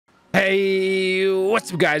Hey,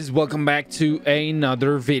 what's up guys? Welcome back to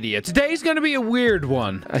another video. Today's gonna be a weird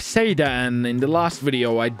one. I say that, and in the last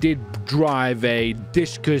video I did drive a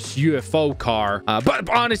discus UFO car, but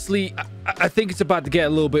honestly I think it's about to get a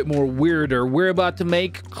little bit more weirder. We're about to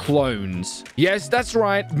make clones. Yes, that's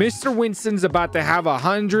right, Mr. Winston's about to have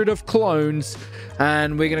 100 of clones,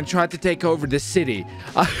 and we're gonna try to take over the city.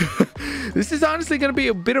 This is honestly gonna be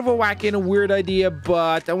a bit of a wacky and a weird idea,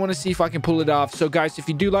 but I want to see if I can pull it off. So guys, if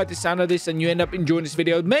you do like the sound of this and you end up enjoying this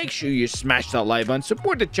video, make sure you smash that like button,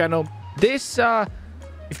 support the channel. This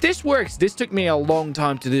if this works, this took me a long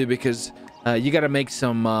time to do because you gotta make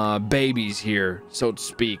some babies here, so to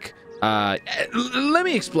speak. Let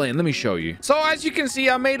me explain. Let me show you. So as you can see,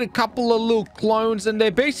 I made a couple of little clones, and they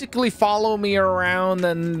basically follow me around,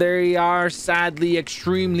 and they are sadly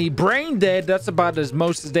extremely brain dead. That's about as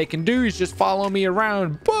most as they can do, is just follow me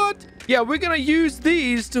around. But yeah, we're gonna use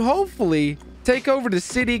these to hopefully take over the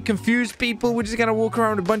city, confuse people. We're just gonna walk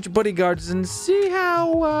around with a bunch of bodyguards and see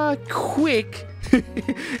how quick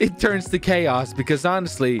it turns to chaos, because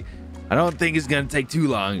honestly I don't think it's gonna take too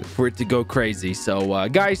long for it to go crazy. So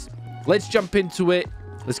guys, let's jump into it.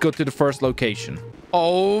 Let's go to the first location.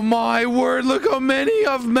 Oh my word, look how many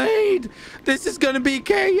I've made. This is gonna be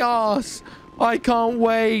chaos. I can't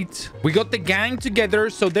wait. We got the gang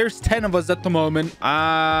together, so there's 10 of us at the moment.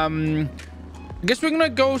 I guess we're gonna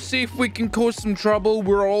go see if we can cause some trouble.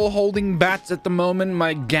 We're all holding bats at the moment.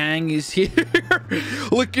 My gang is here.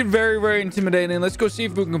 Looking very, very intimidating. Let's go see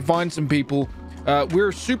if we can find some people.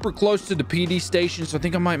 We're super close to the PD station, so I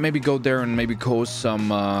think I might maybe go there and maybe cause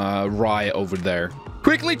some riot over there.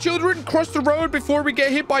 Quickly, children, cross the road before we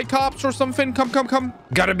get hit by cops or something. Come.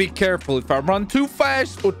 Gotta be careful. If I run too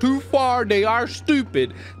fast or too far, they are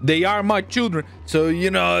stupid. They are my children, so you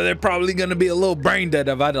know they're probably gonna be a little brain dead.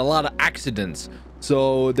 I've had a lot of accidents,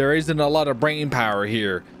 so there isn't a lot of brain power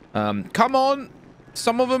here. Come on,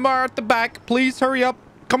 some of them are at the back. Please hurry up.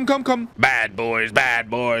 Come. Bad boys.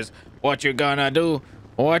 What you gonna do?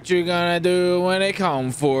 What you gonna do when they come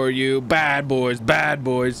for you? Bad boys.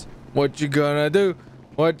 What you gonna do?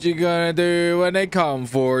 What you gonna do when they come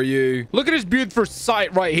for you? Look at this beautiful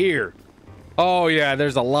sight right here. Oh yeah,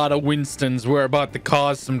 there's a lot of Winstons. We're about to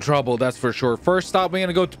cause some trouble, that's for sure. First stop, we're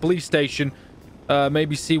gonna go to police station.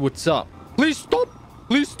 Maybe see what's up. Please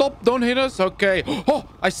stop. Don't hit us. Okay. Oh,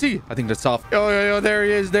 I see. I think that's off. Oh, there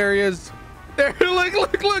he is. There,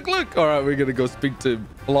 look. All right, we're gonna go speak to him.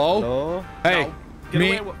 Hello? Hey, no, get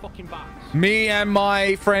away with fucking bats. Me and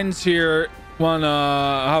my friends here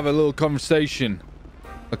wanna have a little conversation.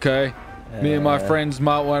 Okay? Me and my friends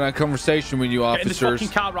might want a conversation with you, officers. Get in this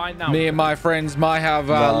fucking car right now. Me and my friends might have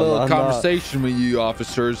a little conversation with you,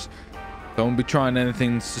 officers. Don't be trying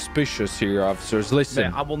anything suspicious here, officers.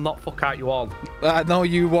 Listen. Mate, I will not fuck out you all. No,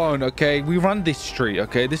 you won't, okay? We run this street,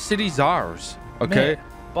 okay? This city's ours, okay? Mate,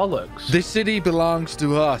 bollocks. This city belongs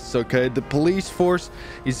to us, okay? The police force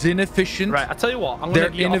is inefficient. Right, I tell you what, I'm gonna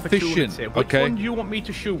give you an opportunity. Which one do you want me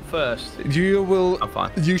to shoot first? You will. I'm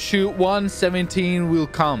fine. You shoot one, 17 will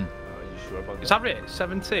come. Is that it?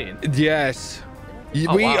 17? Yes.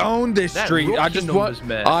 Oh, we wow. own this They're street. I numbers,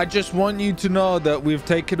 just want you to know that we've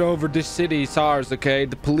taken over this city. It's ours, okay?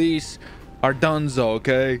 The police are donezo,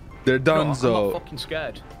 okay? They're donezo. No, I'm not fucking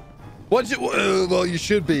scared. Well, you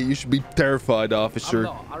should be. You should be terrified, officer.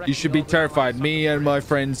 You should be terrified. Me and my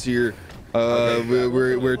friends here,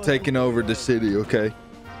 we're taking over the city, okay?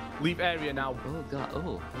 Leave area now. Oh god.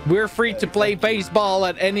 Oh. We're free to play baseball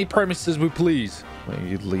at any premises we please.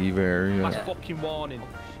 You leave area. That's fucking warning.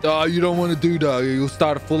 Oh, you don't want to do that. You'll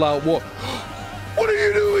start a full-out war. What are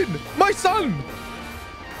you doing? My son!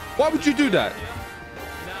 Why would you do that?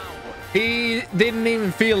 He didn't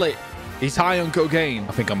even feel it. He's high on cocaine.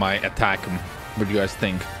 I think I might attack him. What do you guys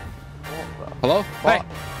think? Hello? Hey!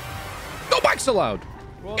 No bikes allowed!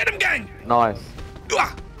 Get him, gang! Nice.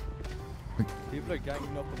 People are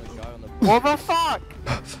ganging up on a guy on the... What the fuck?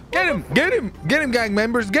 Get him, gang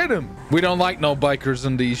members, get him! We don't like no bikers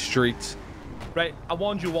on these streets. Right, I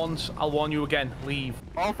warned you once, I'll warn you again. Leave.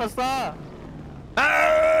 Officer!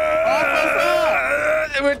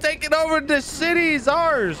 We're taking over the city. It's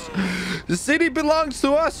ours. The city belongs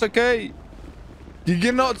to us, okay? You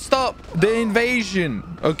cannot stop the invasion,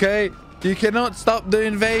 okay? You cannot stop the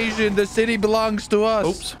invasion. The city belongs to us.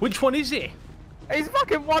 Oops. Which one is he? He's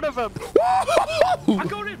fucking one of them. I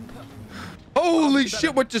got him. Holy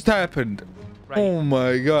shit, what just happened? Right. Oh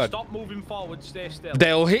my god. Stop moving forward, stay still.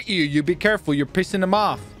 They'll hit you. You be careful. You're pissing them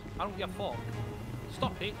off. I don't give a fuck.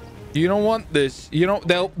 Stop it. You don't want this. You know,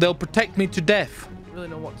 they'll protect me to death. I don't really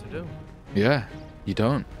know what to do. Yeah, you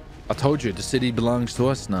don't. I told you, the city belongs to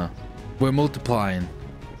us now. We're multiplying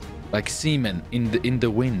like semen in the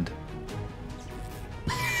wind.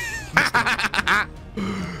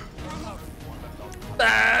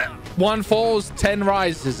 One falls, 10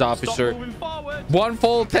 rises, officer. One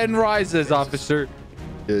fall, 10 rises, officer.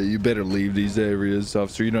 Yeah, you better leave these areas,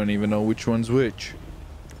 officer. You don't even know which one's which.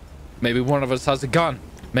 Maybe one of us has a gun.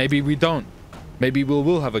 Maybe we don't. Maybe we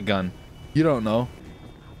will have a gun. You don't know.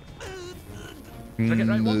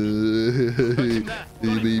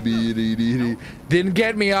 Didn't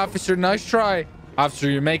get me, officer. Nice try. Officer,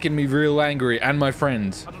 you're making me real angry, and my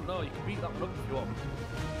friends. I don't know. You can beat that one up if you want.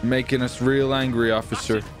 Making us real angry,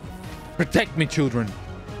 officer. Protect me, children.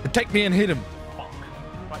 Protect me and hit him. Fuck.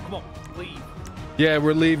 Right, come on. Leave. Yeah,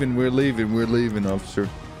 we're leaving. We're leaving. We're leaving, officer.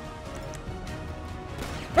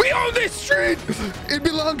 We own this street. It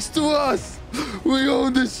belongs to us. We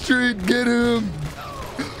own this street. Get him.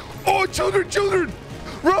 Oh, children, children.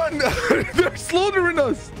 Run. They're slaughtering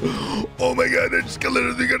us. Oh, my God. They're just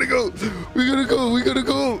killing us. We gotta go. We gotta go. We gotta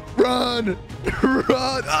go. Run.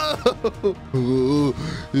 Run. Oh,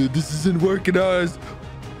 this isn't working out.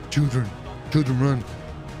 Children. Children, run.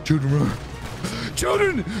 Children, run.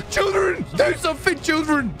 Children. Children. Do something,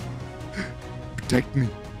 children. Protect me.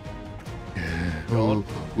 Whoa,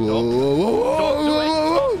 whoa, whoa,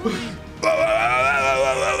 whoa, whoa.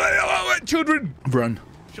 Children, run.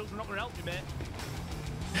 Children not gonna help you, mate.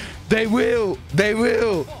 They will. They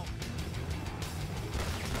will.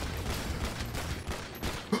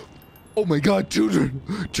 Oh my God, children.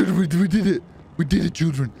 Children, we did it. We did it,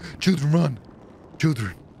 children. Children, run.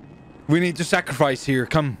 Children. We need to sacrifice here.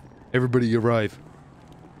 Come, everybody arrive.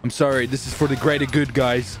 I'm sorry. This is for the greater good,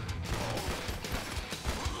 guys.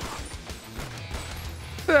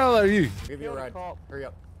 What the hell are you? Give you a ride. Hurry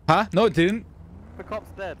up. Huh? No, it didn't. The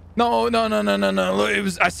cop's dead. No. Look, it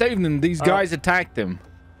was. I saved them. These guys attacked them.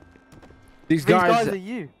 These guys are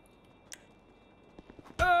you.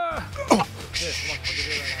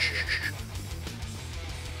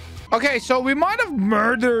 Okay, so we might have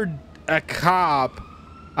murdered a cop,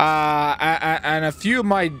 and a few of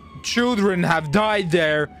my children have died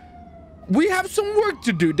there. We have some work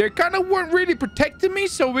to do. They kind of weren't really protecting me,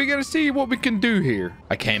 so we're gonna see what we can do here.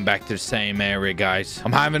 I came back to the same area, guys.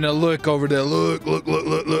 I'm having a look over there. Look.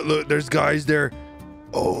 There's guys there.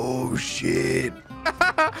 Oh shit.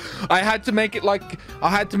 I had to make it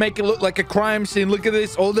look like a crime scene. Look at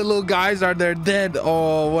this. All the little guys are there dead.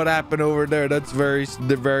 Oh, what happened over there? That's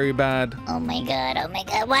very bad. Oh my god.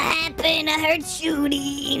 What happened? I heard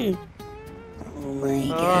shooting. Oh my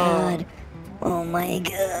god. Oh my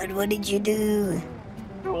god, what did you do?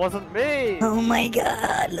 It wasn't me. Oh my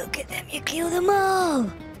god, look at them. You killed them all.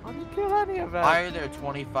 I didn't kill any of them. Why are there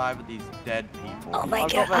 25 of these dead people? Oh my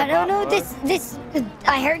I've god, got my I don't know. back,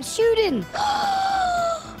 I heard shooting.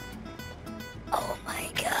 Oh my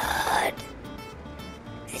god.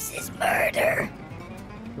 This is murder.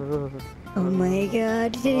 Oh my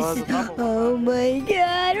god. Oh my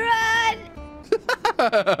god, run!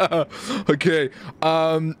 Okay,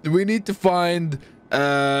 we need to find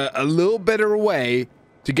a little better way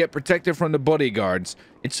to get protected from the bodyguards.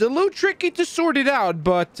 It's a little tricky to sort it out,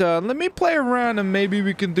 but let me play around and maybe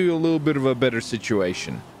we can do a little bit of a better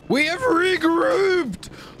situation. We have regrouped.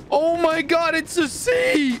 Oh my god, it's a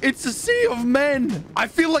sea. It's a sea of men. I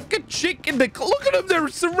feel like a chick in the... Look at them, they're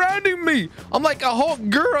surrounding me. I'm like a hot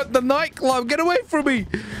girl at the nightclub. Get away from me.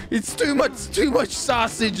 It's too much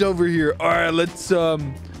sausage over here. All right, let's go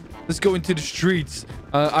into the streets.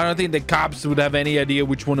 I don't think the cops would have any idea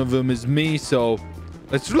which one of them is me, so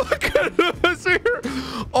let's look at us here.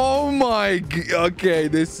 Oh my god. Okay,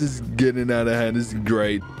 this is getting out of hand. This is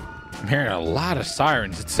great. I'm hearing a lot of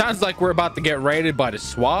sirens. It sounds like we're about to get raided by the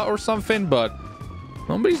SWAT or something, but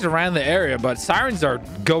nobody's around the area, but sirens are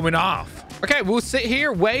going off. Okay, we'll sit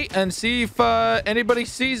here, wait, and see if anybody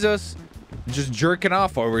sees us. Just jerking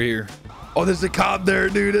off over here. Oh, there's a cop there,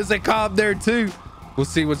 dude. There's a cop there, too. We'll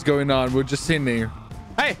see what's going on. We're just in there.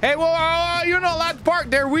 Hey, whoa, you're not allowed to park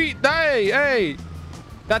there. Hey.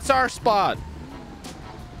 That's our spot.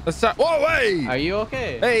 Whoa, hey! Are you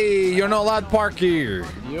okay? Hey, you're not allowed to park here.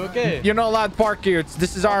 You okay? You're not allowed to park here.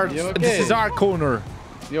 This is our corner.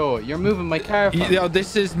 Yo, you're moving my car. Yo,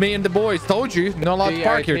 this is me and the boys. Told you, not allowed to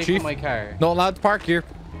park here, Chief. My car. Not allowed to park here.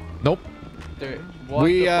 Nope.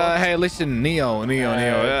 Hey, listen, Neo.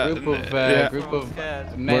 Group of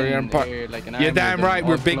men. Like an You're damn right.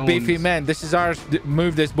 We're big, beefy men. This is ours.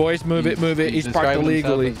 Move this, boys. Move it. He's parked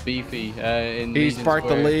illegally. Beefy. He's parked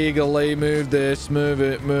illegally. Move this. Move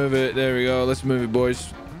it. There we go. Let's move it,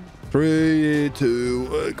 boys. 3,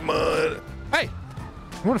 2, come on. Hey, you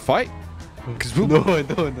want to fight? No, I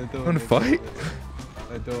don't. You want to fight?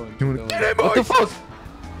 I don't. You want to get him, boys? What the fuck?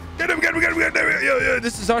 Get him. Yo,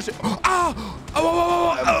 this is our shit.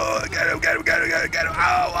 Oh, get Oh.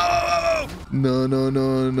 No.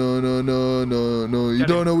 You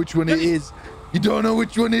don't know which one it is. You don't know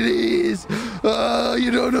which one it is. Oh, you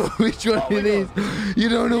don't know which one it is. You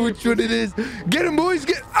don't know which one it is. Get him, boys.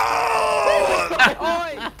 Get.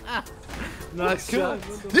 Oh! Nice shot.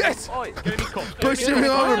 Yes. Push him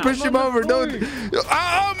over. Push him over. Don't.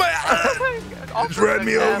 Oh my. Just ran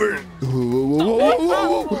me over.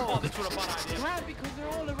 Whoa. Because they're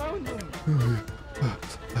all around them.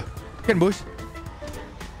 Get him, boys.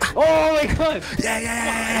 Oh my god. Yeah.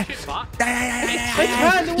 Yeah.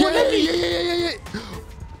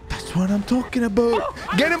 That's what I'm talking about.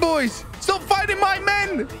 Get him, boys. Stop fighting my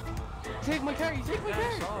men. Take my car. Take my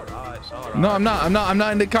car. It's all right. No, I'm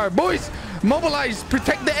not in the car. Boys, mobilize.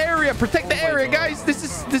 Protect the area. Protect the area, guys. This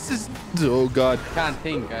is. Oh God. Can't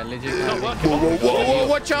think. I legit. Whoa.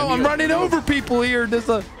 Watch out. I'm running over people here. There's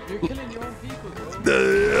a. You're killing your own people, bro.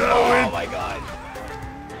 Oh my God.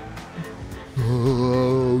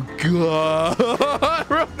 Oh God.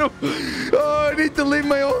 Oh, I need to leave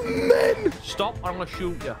my own men. Stop, I'm gonna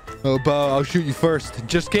shoot you. Oh, I'll shoot you first.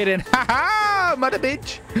 Just kidding. Ha ha, mother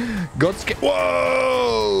bitch. Got scared.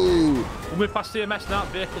 Whoa. We're past CMS now.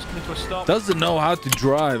 Vehicle's coming to a stop. Doesn't know how to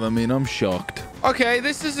drive. I mean, I'm shocked. Okay,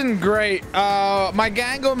 this isn't great. My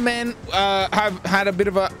gang of men have had a bit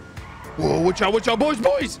of a... Whoa, watch out,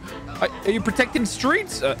 boys. Are you protecting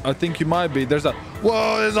streets? I think you might be. There's a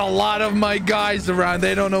lot of my guys around.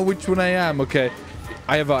 They don't know which one I am. Okay,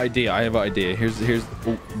 I have an idea. Here's.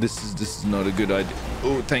 Oh, this is not a good idea.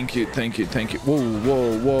 Oh, thank you.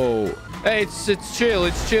 Whoa. Hey, it's chill.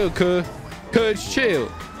 It's chill, cuh. It's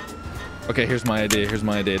chill. Okay, here's my idea.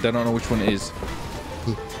 They don't know which one it is.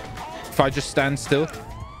 If I just stand still,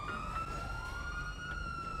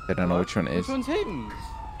 they don't know which one it is. Which one's him?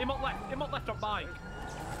 Him on left on bike.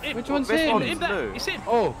 Which one's him? Him there. It's him.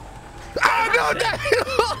 Oh. Oh no!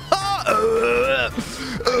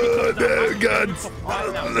 Oh God!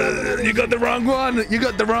 You got the wrong one.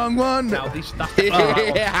 Now that's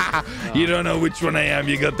Yeah. You don't know which one I am.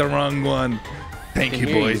 You got the wrong one. Thank you,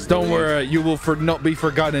 boys. Don't worry. You will not be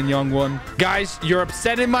forgotten, young one. Guys, you're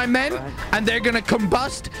upsetting my men, and they're gonna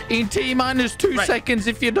combust in T-minus 2 seconds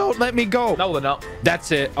if you don't let me go. No, they're not.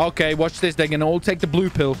 That's it. Okay, watch this. They're gonna all take the blue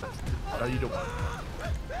pill. No, you don't.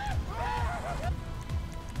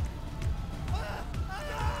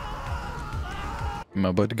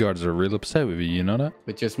 My bodyguards are real upset with you. You know that?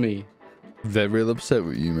 With just me. They're real upset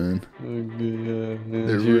with you, man.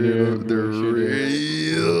 They're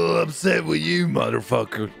real upset with you,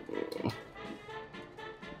 motherfucker.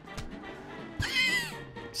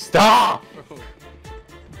 Stop!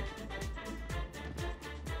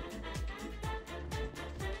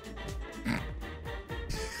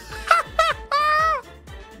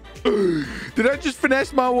 Did I just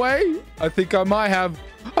finesse my way? I think I might have.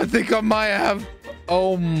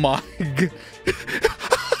 Oh my God.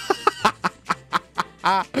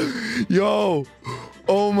 Yo.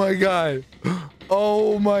 Oh my God.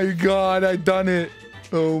 I done it.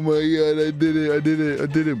 Oh my God. I did it.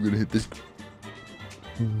 I'm gonna hit this.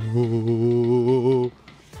 Whoa.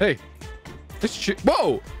 Hey. This shit.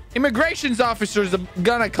 Whoa. Immigrations officers are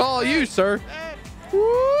gonna call you, sir.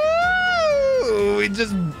 Woo! We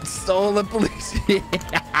just stole the police.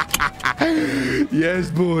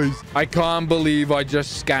 Yes, boys. I can't believe I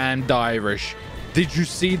just scanned Irish. Did you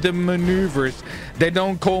see the maneuvers? They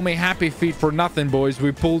don't call me Happy Feet for nothing, boys.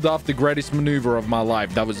 We pulled off the greatest maneuver of my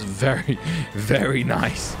life. That was very, very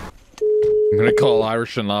nice. I'm gonna call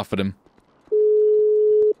Irish and laugh at him.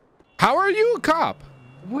 How are you a cop?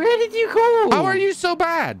 Where did you go? How are you so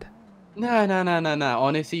bad? No.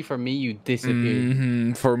 Honestly, for me, you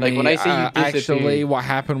disappeared. For me, when I say you disappeared. Actually, what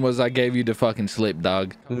happened was I gave you the fucking slip,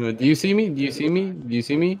 dog. Do you see me?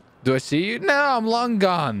 Do I see you? No, I'm long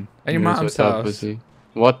gone. At your mom's house.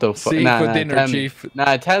 What the fuck? See you for dinner, Chief.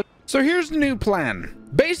 Tell. So here's the new plan.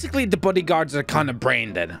 Basically, the bodyguards are kind of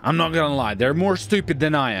brain dead. I'm not gonna lie. They're more stupid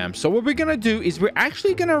than I am. So what we're gonna do is we're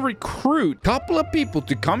actually gonna recruit a couple of people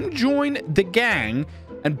to come join the gang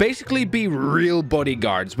and basically be real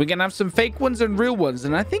bodyguards. We're gonna have some fake ones and real ones,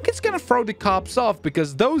 and I think it's gonna throw the cops off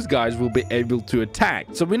because those guys will be able to attack.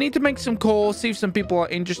 So we need to make some calls, see if some people are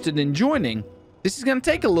interested in joining. This is gonna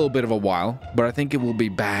take a little bit of a while, but I think it will be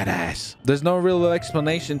badass. There's no real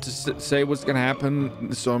explanation to say what's gonna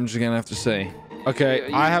happen, so I'm just gonna have to say.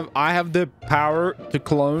 Okay, I have the power to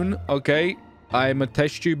clone. Okay, I am a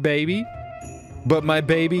test tube baby, but my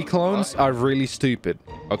baby clones are really stupid.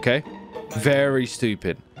 Okay, very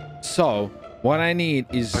stupid. So what I need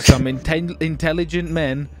is some intelligent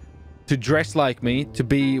men to dress like me, to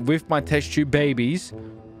be with my test tube babies,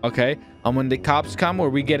 Okay. And when the cops come or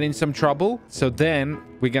we get in some trouble, so then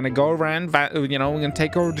we're going to go around, you know, we're going to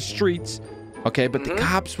take over the streets. Okay, but the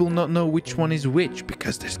cops will not know which one is which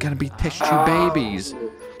because there's going to be test tube babies.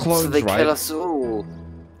 Clones, so they right? kill us all.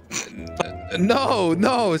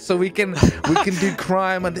 No. So we can do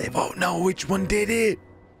crime and they won't know which one did it.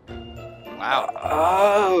 Wow.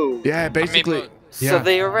 Oh. Yeah, basically. So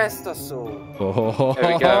they arrest us all. Oh.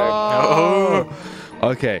 There we go.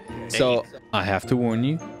 Okay, so I have to warn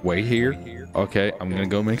you. Wait here. Okay, I'm gonna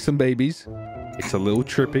go make some babies. It's a little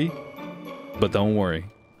trippy, but don't worry.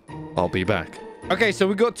 I'll be back. Okay, so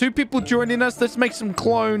we got 2 people joining us. Let's make some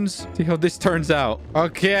clones. See how this turns out.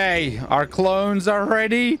 Okay, our clones are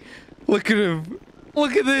ready. Look at him.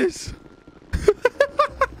 Look at this.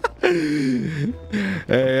 Hey.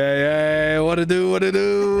 What to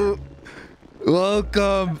do?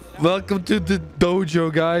 Welcome to the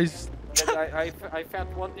dojo, guys. I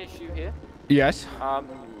found one issue here. Yes.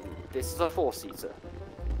 This is a 4-seater.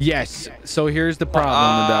 Yes. So here's the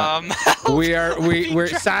problem with that. We're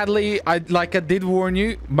sadly, I did warn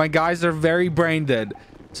you, my guys are very brain dead.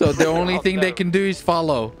 So the only thing they can do is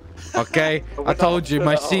follow. Okay? I told you,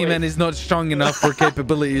 my semen is not strong enough for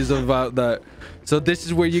capabilities about that. So this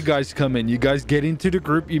is where you guys come in. You guys get into the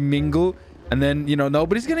group, you mingle, and then, you know,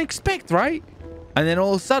 nobody's gonna expect, right? And then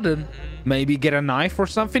all of a sudden, maybe get a knife or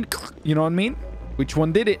something. You know what I mean? Which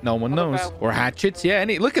one did it? No one knows. Or hatchets. Yeah,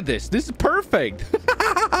 and look at this. This is perfect.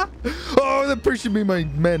 Oh, they're pushing me, my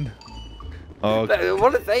men. Okay.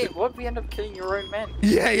 What if we end up killing your own men?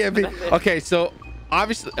 Yeah. But, okay, so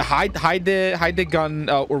obviously hide the gun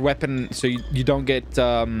or weapon so you don't get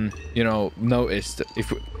you know, noticed.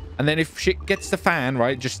 And then if shit gets the fan,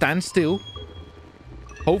 right, just stand still.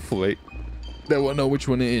 Hopefully they won't know which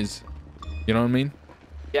one it is. You know what I mean?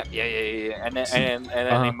 Yep, yeah. And then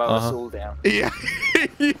they mow us all down. Yeah.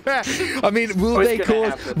 Yeah. I mean, will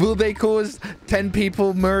they cause 10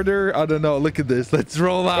 people murder? I don't know. Look at this. Let's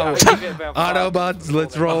roll out. Autobots,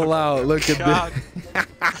 let's roll out. Look at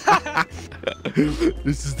this.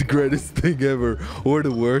 This is the greatest thing ever. Or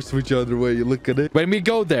the worst, whichever way you look at it. When we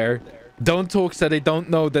go there, don't talk so they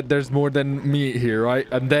don't know that there's more than meat here, right?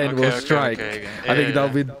 And then we'll strike. I think that'll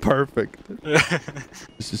be perfect.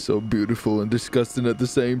 This is so beautiful and disgusting at the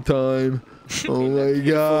same time. Oh my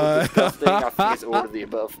god. I think it's all of the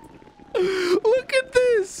above. Look at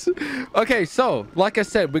this. Okay, so like I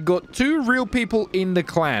said, we got 2 real people in the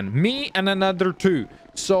clan, me and another 2.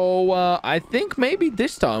 So I think maybe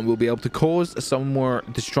this time we'll be able to cause some more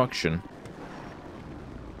destruction.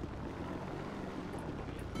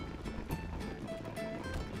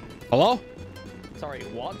 Hello? Sorry,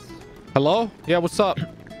 what? Hello? Yeah, what's up?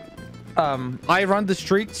 I run the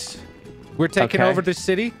streets. We're taking over the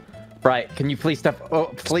city. Right. Can you please step? Oh,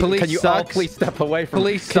 please. Can you all please step away from?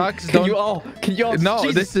 Police sucks. Can you all? No,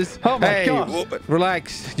 Jesus. this is. Oh my hey, God.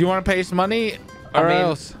 Relax. Do you want to pay us money, or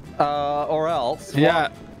else? Or else. Yeah.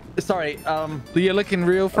 What? Sorry. You're looking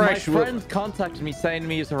real fresh. My friend contacted me saying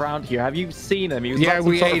he was around here. Have you seen him? He was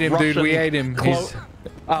we ate him, dude. We ate him.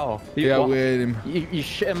 Oh. Yeah, we ate him. You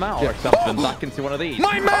shit him out or something back into one of these.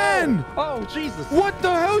 My man! Oh, Jesus. What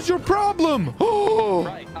the hell's your problem? Oh.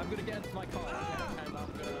 Right. I'm gonna get into my car.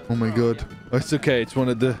 Oh my God. It's okay. It's one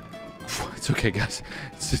of the. It's okay, guys.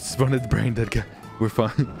 It's one of the brain dead guys. We're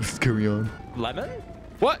fine. Let's carry on. Lemon?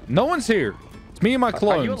 What? No one's here. It's me and my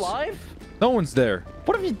clones. Are you alive? No one's there.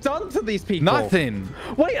 What have you done to these people? Nothing.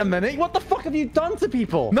 Wait a minute. What the fuck have you done to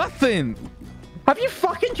people? Nothing. Have you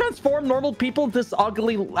fucking transformed normal people into this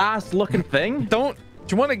ugly ass looking thing? Do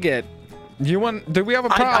you want to get... Do we have a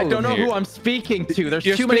problem I don't know here? who I'm speaking to. There's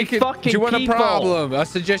You're too many fucking people. Do you want a problem? I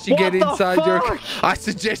suggest you get inside your... I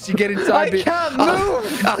suggest you get inside... I can't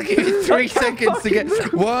move. I'll give you 3 seconds to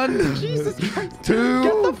get... 1, Jesus Christ. 2...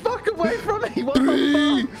 Get the fuck away from me. What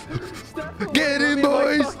 3... the fuck? Get in,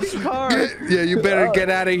 boys. Yeah, you better get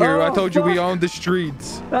out of here. I told you we own the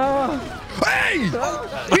streets. Hey!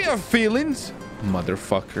 We have feelings.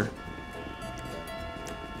 Motherfucker.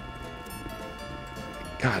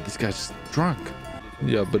 God, this guy's drunk.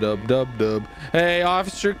 Yeah, dub. Hey,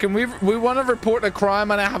 officer, can we want to report a crime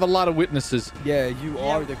and I have a lot of witnesses. Yeah, you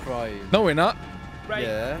are the crime. No, we're not. Right.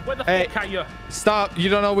 Yeah. Where the fuck are you? Stop. You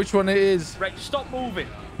don't know which one it is. Right, stop moving.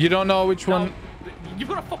 You don't know which one. You've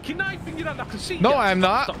got a fucking knife in your hand. I can see. No, I'm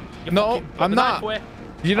not. No, I'm not.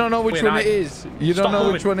 You don't know which one it is. You don't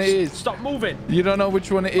know which one it is. Stop moving. You don't know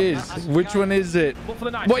which one it is. Which one is it?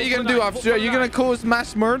 What are you going to do, officer? Are you going to cause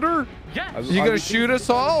mass murder? Yeah. You going to shoot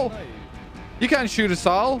us all? You can't shoot us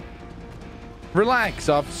all. Relax,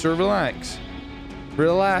 officer. Relax.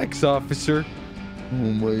 Relax, officer. Oh,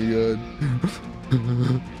 my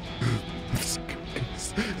God. Stay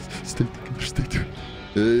together. Stay together.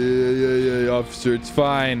 Yeah, officer, it's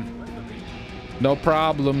fine. No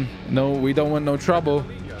problem. No, we don't want no trouble.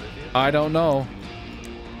 I don't know.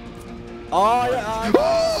 Oh, yeah.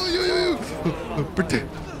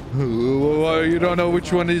 Oh, you don't know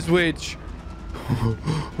which one is which.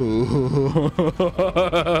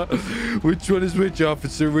 Which one is which,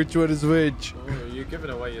 officer? Which one is which? Oh, you're giving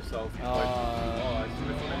away yourself.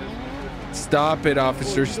 Stop it,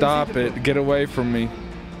 officer. Stop it. Get away from me.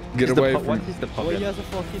 Get away from me. What is the problem? He has a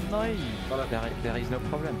fucking knife. There is no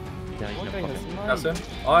problem. That's him.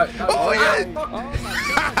 Alright. Oh, yeah.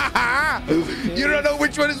 You don't know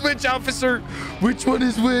which one is which, officer. Which one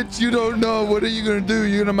is which? You don't know. What are you going to do?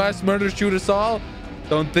 You're going to mass murder shoot us all?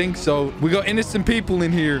 Don't think so. We got innocent people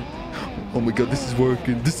in here. Oh my God, this is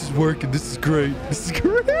working. This is working. This is great. This is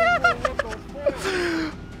great.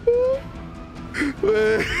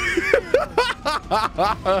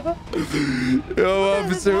 Yo,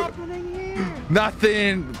 officer.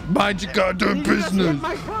 Nothing. Mind your goddamn business.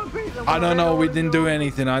 I don't know. We didn't do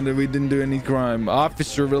anything. We didn't do any crime.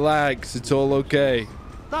 Officer, relax. It's all okay.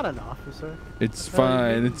 Not an officer. It's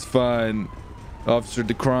fine. It's fine. Officer,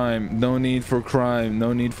 the crime. No need for crime.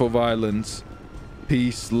 No need for violence.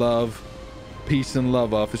 Peace, love. Peace and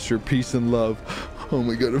love, officer. Peace and love. Oh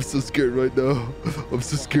my God, I'm so scared right now. I'm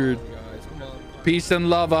so scared. Peace and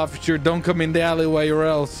love, officer. Don't come in the alleyway or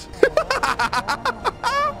else.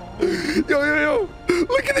 Yo.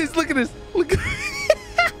 Look at this. Look at this. Look at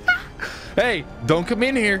Hey, don't come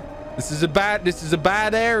in here. This is a bad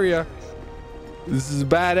area. This is a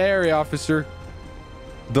bad area, officer.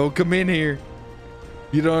 Don't come in here.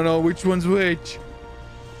 You don't know which one's which.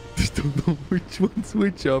 You don't know which one's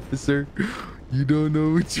which, officer. You don't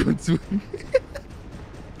know which one's which.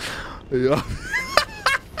 I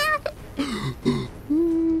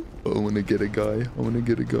want to get a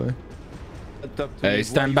guy. Hey,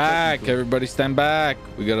 stand back. Everybody stand back.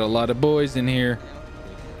 We got a lot of boys in here.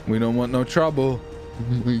 We don't want no trouble. Oh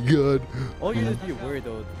my God. Oh, you just be worried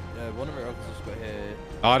though. One of our officers got hit.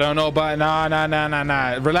 I don't know, but nah.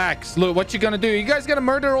 Relax. Look, what you gonna do? You guys gonna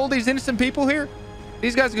murder all these innocent people here?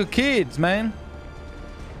 These guys got kids, man.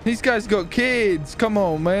 These guys got kids. Come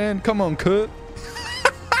on, man. Come on, cut.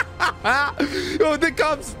 Oh, the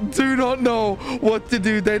cops do not know what to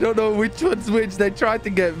do. They don't know which one's which. They tried to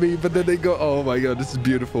get me, but then they go, oh my God, this is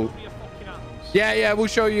beautiful. Yeah, we'll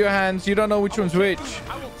show you your hands. You don't know which one's which.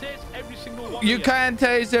 I will taste every single one. You can't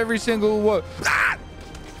taste every single one. Ah!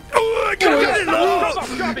 Oh, get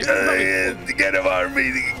him,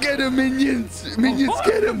 army. Get him, minions. Minions,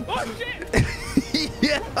 get him.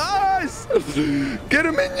 Yes. Get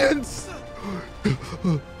him, minions.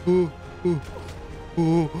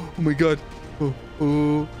 Oh my God.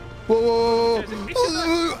 Whoa. Oh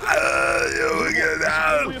my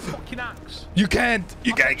God. You can't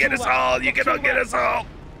get us all. You cannot get us all.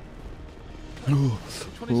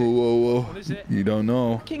 Whoa. You don't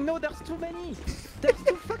know. King, no, there's too many. There's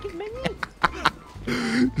too fucking many.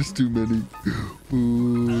 There's too many.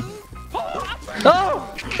 Oh!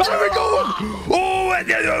 Where are we going? Oh,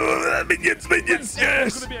 minions.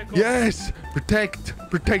 Yes. Protect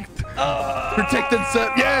and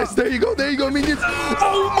serve. Yes, there you go, minions.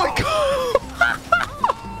 Oh my God.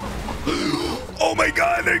 Oh my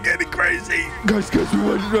God, they're getting crazy. Guys, we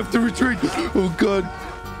might have to retreat. Oh God,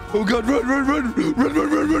 run. Run.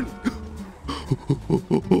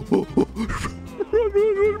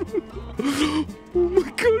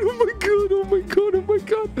 Oh my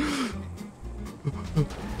God.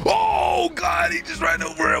 Oh God, he just ran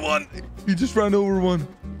over one.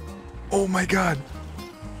 Oh my God,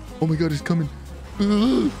 he's coming.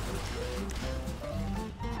 Oh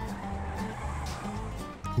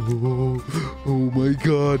my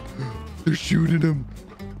God, they're shooting him.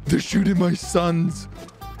 They're shooting my sons.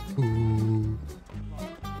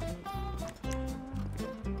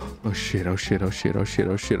 Oh shit, I'm scared.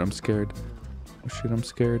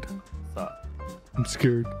 I'm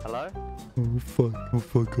scared. Hello? Oh fuck.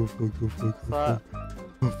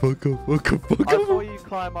 I saw you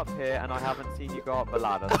climb up here and I haven't seen you go up the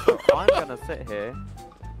ladder. So I'm gonna sit here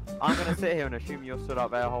and assume you're stood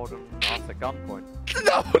up there holding us at gunpoint.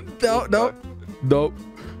 No.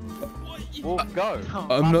 Wolf, go.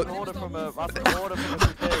 I'm not. That's an order from a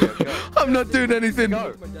superior. Go. I'm not doing anything.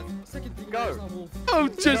 Go. I'm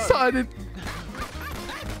just hiding.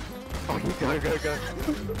 Oh, you go.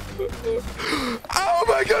 Oh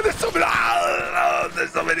my God,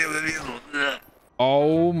 there's so many of these.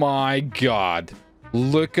 Oh my God.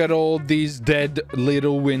 Look at all these dead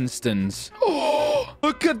little Winstons. Oh,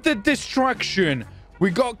 look at the destruction. We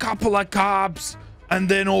got a couple of cops And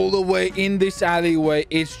then all the way in this alleyway,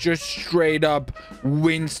 it's just straight up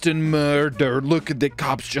Winston murder. Look at the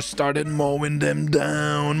cops just started mowing them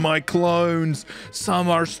down. My clones. Some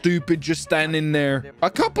are stupid just standing there. A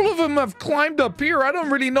couple of them have climbed up here. I don't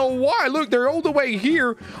really know why. Look, they're all the way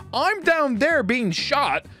here. I'm down there being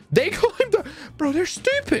shot. They climbed up. Bro, they're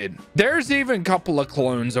stupid. There's even a couple of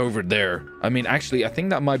clones over there. I mean, actually, I think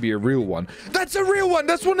that might be a real one. That's a real one.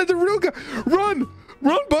 That's one of the real guys. Run.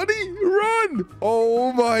 Run, buddy. Run.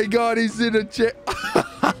 Oh, my God. He's in a chair.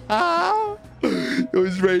 It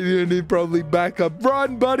was raining and he probably back up.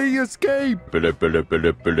 Run, buddy. Escape. Hey.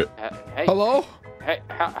 Hello? Hey,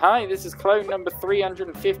 hi, this is clone number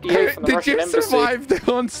 358 from the Russian Embassy. Did you survive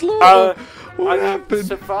the onslaught? What happened?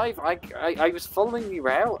 Survive. I was following you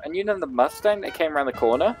out, and you know the Mustang that came around the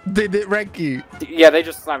corner? Did it wreck you? Yeah, they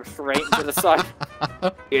just slammed straight into the side.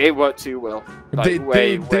 It worked too well. Like,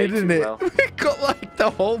 way didn't too it? well. We got like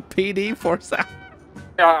the whole PD force out.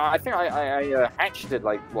 I think I hatched it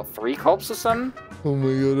like, what, 3 cops or something? Oh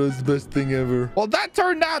my God, that's the best thing ever. Well, that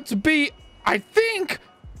turned out to be, I think,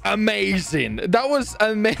 amazing. That was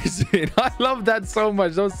amazing. I love that so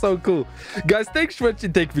much. That was so cool. Guys, thanks for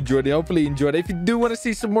watching. Thank you for joining. Hopefully you enjoyed it. If you do want to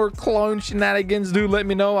see some more clone shenanigans, do let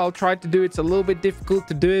me know. I'll try to do it. It's a little bit difficult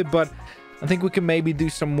to do it, but I think we can maybe do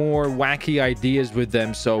some more wacky ideas with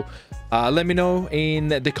them. So let me know in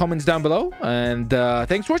the comments down below. And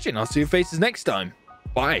thanks for watching. I'll see your faces next time.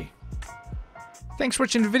 Bye. Thanks for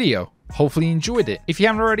watching the video. Hopefully you enjoyed it. If you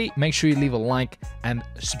haven't already, make sure you leave a like and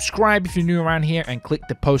subscribe if you're new around here, and click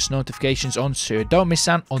the post notifications on so you don't miss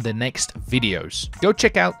out on the next videos. Go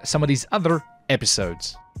check out some of these other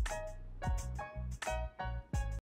episodes.